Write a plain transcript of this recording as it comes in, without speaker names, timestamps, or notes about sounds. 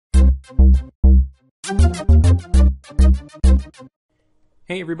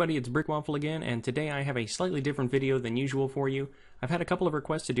Hey everybody, it's Brickwaffle again, and today I have a slightly different video than usual for you. I've had a couple of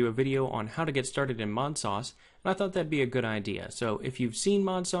requests to do a video on how to get started in Modsauce, and I thought that'd be a good idea. So if you've seen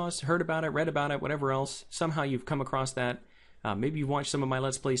Modsauce, heard about it, read about it, whatever else, somehow you've come across that, maybe you've watched some of my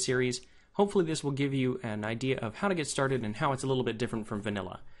Let's Play series, hopefully this will give you an idea of how to get started and how it's a little bit different from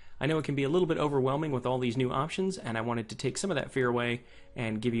vanilla. I know it can be a little bit overwhelming with all these new options, and I wanted to take some of that fear away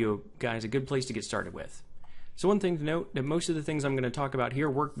and give you guys a good place to get started with. So one thing to note, that most of the things I'm going to talk about here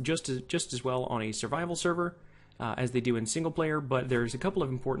work just as well on a survival server as they do in single player, but there's a couple of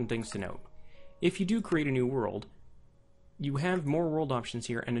important things to note. If you do create a new world, you have more world options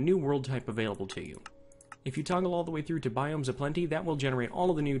here and a new world type available to you. If you toggle all the way through to Biomes Aplenty, that will generate all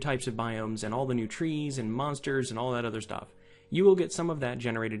of the new types of biomes and all the new trees and monsters and all that other stuff. You will get some of that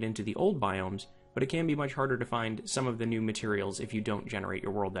generated into the old biomes, but it can be much harder to find some of the new materials if you don't generate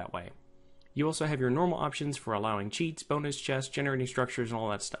your world that way. You also have your normal options for allowing cheats, bonus chests, generating structures, and all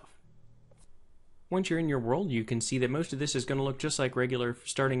that stuff. Once you're in your world, you can see that most of this is going to look just like regular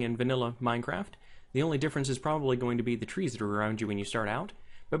starting in vanilla Minecraft. The only difference is probably going to be the trees that are around you when you start out.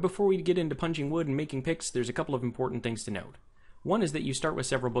 But before we get into punching wood and making picks, there's a couple of important things to note. One is that you start with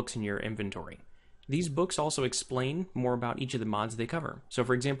several books in your inventory. These books also explain more about each of the mods they cover. So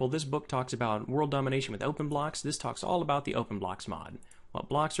for example, this book talks about world domination with open blocks. This talks all about the open blocks mod. What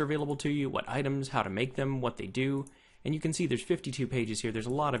blocks are available to you, what items, how to make them, what they do, and you can see there's 52 pages here. There's a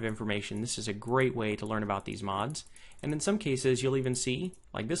lot of information. This is a great way to learn about these mods, and in some cases you'll even see,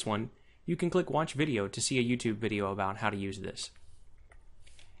 like this one, you can click watch video to see a YouTube video about how to use this.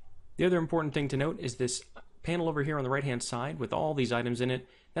 The other important thing to note is this panel over here on the right hand side with all these items in it.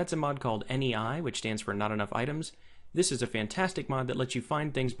 That's a mod called NEI, which stands for Not Enough Items. This is a fantastic mod that lets you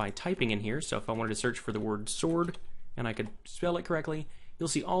find things by typing in here. So if I wanted to search for the word sword and I could spell it correctly, you'll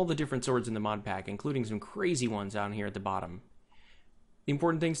see all the different swords in the mod pack, including some crazy ones down here at the bottom. The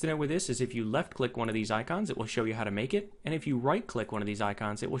important things to note with this is if you left click one of these icons, it will show you how to make it, and if you right click one of these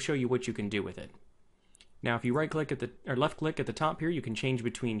icons, it will show you what you can do with it. Now if you right click or left click at the top here, you can change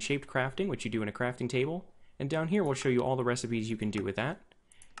between shaped crafting, which you do in a crafting table, and down here we'll show you all the recipes you can do with that.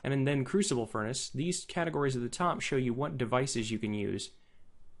 And then Crucible Furnace, these categories at the top show you what devices you can use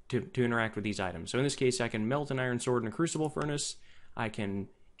to interact with these items. So in this case I can melt an iron sword in a Crucible Furnace, I can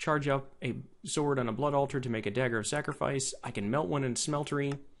charge up a sword on a blood altar to make a dagger of sacrifice, I can melt one in a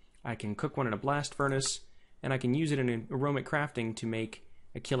smeltery, I can cook one in a blast furnace, and I can use it in aromatic crafting to make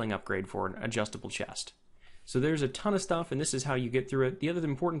a killing upgrade for an adjustable chest. So there's a ton of stuff, and this is how you get through it. The other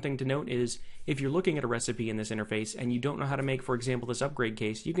important thing to note is if you're looking at a recipe in this interface and you don't know how to make, for example, this upgrade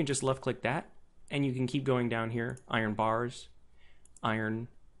case, you can just left click that and you can keep going down here, iron bars, iron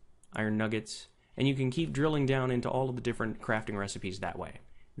nuggets, and you can keep drilling down into all of the different crafting recipes that way.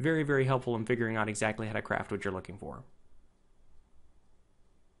 Very, very helpful in figuring out exactly how to craft what you're looking for.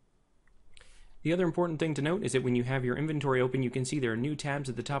 The other important thing to note is that when you have your inventory open, you can see there are new tabs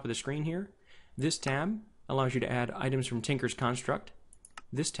at the top of the screen here. This tab allows you to add items from Tinker's Construct.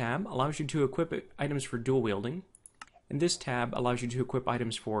 This tab allows you to equip items for dual wielding. And this tab allows you to equip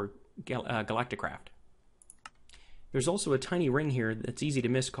items for Galacticraft. There's also a tiny ring here that's easy to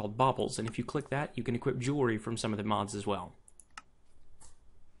miss called Baubles, and if you click that, you can equip jewelry from some of the mods as well.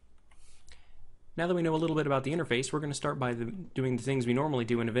 Now that we know a little bit about the interface, we're going to start by doing the things we normally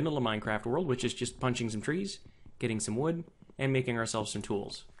do in a vanilla Minecraft world, which is just punching some trees, getting some wood, and making ourselves some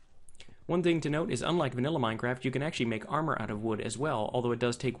tools. One thing to note is unlike vanilla Minecraft, you can actually make armor out of wood as well, although it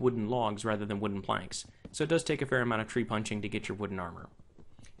does take wooden logs rather than wooden planks. So it does take a fair amount of tree punching to get your wooden armor.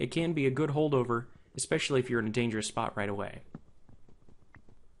 It can be a good holdover, especially if you're in a dangerous spot right away.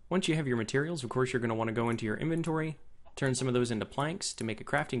 Once you have your materials, of course you're going to want to go into your inventory, turn some of those into planks to make a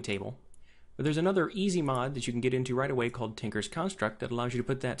crafting table. But there's another easy mod that you can get into right away called Tinker's Construct that allows you to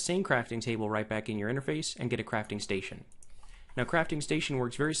put that same crafting table right back in your interface and get a crafting station. Now crafting station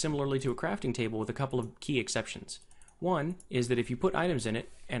works very similarly to a crafting table with a couple of key exceptions. One is that if you put items in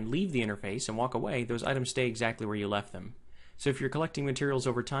it and leave the interface and walk away, those items stay exactly where you left them. So if you're collecting materials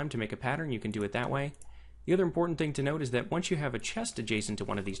over time to make a pattern, you can do it that way. The other important thing to note is that once you have a chest adjacent to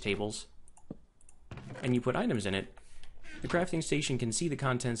one of these tables, and you put items in it, the crafting station can see the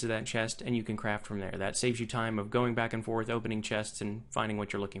contents of that chest and you can craft from there. That saves you time of going back and forth, opening chests, and finding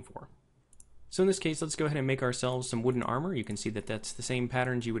what you're looking for. So in this case, let's go ahead and make ourselves some wooden armor. You can see that that's the same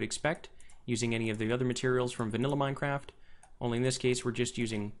patterns you would expect using any of the other materials from vanilla Minecraft. Only in this case, we're just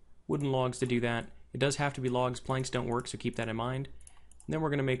using wooden logs to do that. It does have to be logs, planks don't work, so keep that in mind. And then we're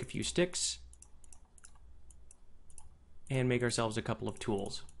going to make a few sticks and make ourselves a couple of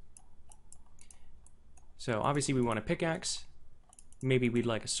tools. So obviously we want a pickaxe, Maybe we'd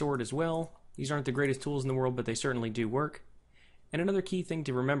like a sword as well. These aren't the greatest tools in the world, but they certainly do work. And another key thing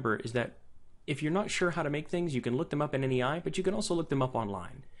to remember is that if you're not sure how to make things, you can look them up in NEI, but you can also look them up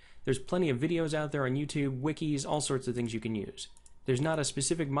online. There's plenty of videos out there on YouTube, wikis, all sorts of things you can use. There's not a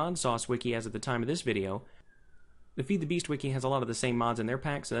specific Modsauce wiki as at the time of this video. The Feed the Beast wiki has a lot of the same mods in their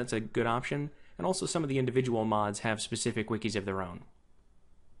pack, so that's a good option. And also some of the individual mods have specific wikis of their own.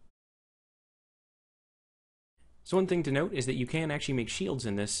 So one thing to note is that you can actually make shields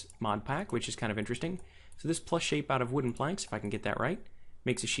in this mod pack, which is kind of interesting. So this plus shape out of wooden planks, if I can get that right,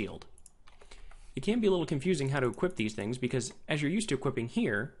 makes a shield. It can be a little confusing how to equip these things because as you're used to equipping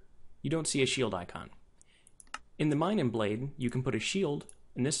here, you don't see a shield icon. In the Mine and Blade, you can put a shield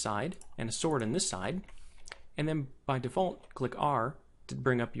in this side and a sword in this side, and then by default, click R to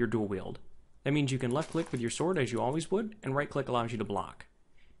bring up your dual wield. That means you can left click with your sword as you always would, and right click allows you to block.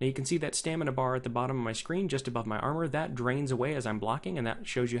 Now you can see that stamina bar at the bottom of my screen just above my armor. That drains away as I'm blocking, and that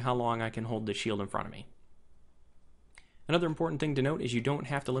shows you how long I can hold the shield in front of me. Another important thing to note is you don't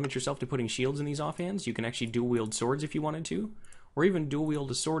have to limit yourself to putting shields in these offhands. You can actually dual wield swords if you wanted to, or even dual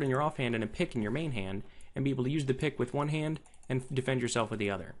wield a sword in your offhand and a pick in your main hand, and be able to use the pick with one hand and defend yourself with the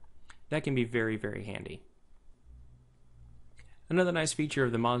other. That can be very, very handy. Another nice feature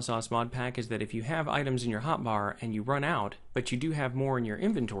of the Modsauce mod pack is that if you have items in your hotbar and you run out, but you do have more in your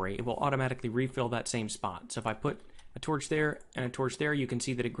inventory, it will automatically refill that same spot. So if I put a torch there and a torch there, you can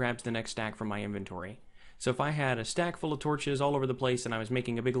see that it grabs the next stack from my inventory. So if I had a stack full of torches all over the place and I was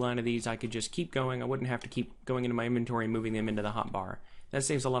making a big line of these, I could just keep going. I wouldn't have to keep going into my inventory and moving them into the hotbar. That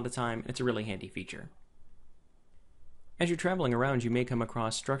saves a lot of time. It's a really handy feature. As you're traveling around, you may come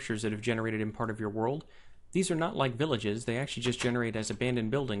across structures that have generated in part of your world. These are not like villages, they actually just generate as abandoned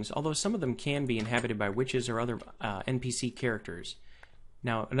buildings, although some of them can be inhabited by witches or other NPC characters.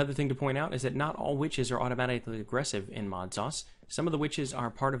 Now, another thing to point out is that not all witches are automatically aggressive in Modsauce. Some of the witches are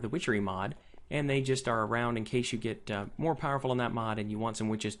part of the witchery mod, and they just are around in case you get more powerful in that mod and you want some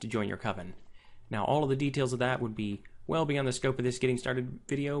witches to join your coven. Now, all of the details of that would be well beyond the scope of this getting started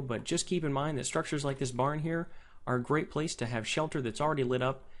video, but just keep in mind that structures like this barn here are a great place to have shelter that's already lit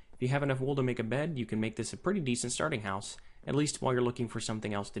up. If you have enough wool to make a bed, you can make this a pretty decent starting house, at least while you're looking for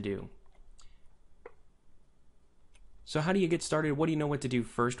something else to do. So how do you get started? What do you know what to do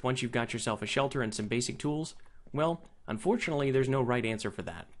first once you've got yourself a shelter and some basic tools? Well, unfortunately, there's no right answer for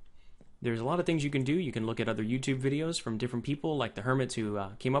that. There's a lot of things you can do. You can look at other YouTube videos from different people, like the hermits who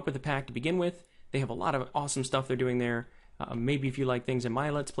came up with the pack to begin with. They have a lot of awesome stuff they're doing there. Maybe if you like things in my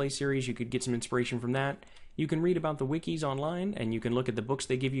Let's Play series, you could get some inspiration from that. You can read about the wikis online, and you can look at the books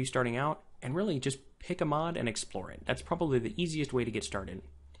they give you starting out, and really just pick a mod and explore it. That's probably the easiest way to get started.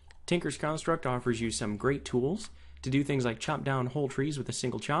 Tinker's Construct offers you some great tools to do things like chop down whole trees with a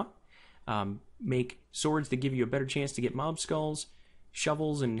single chop, make swords that give you a better chance to get mob skulls,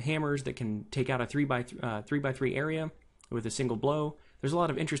 shovels and hammers that can take out a 3x3 area with a single blow. There's a lot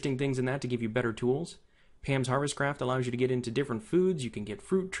of interesting things in that to give you better tools. Pam's Harvest Craft allows you to get into different foods. You can get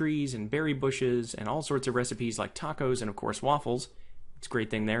fruit trees and berry bushes and all sorts of recipes like tacos and, of course, waffles. It's a great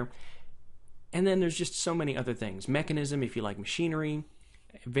thing there. And then there's just so many other things. Mechanism, if you like machinery.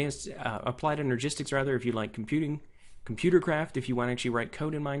 Advanced Applied Energistics, rather, if you like computing. Computercraft, if you want to actually write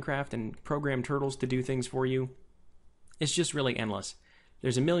code in Minecraft and program turtles to do things for you. It's just really endless.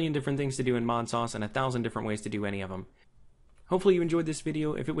 There's a million different things to do in Modsauce and 1,000 different ways to do any of them. Hopefully you enjoyed this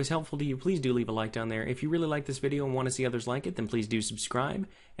video. If it was helpful to you, please do leave a like down there. If you really like this video and want to see others like it, then please do subscribe.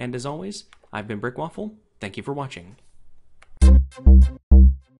 And as always, I've been Brick Waffle. Thank you for watching.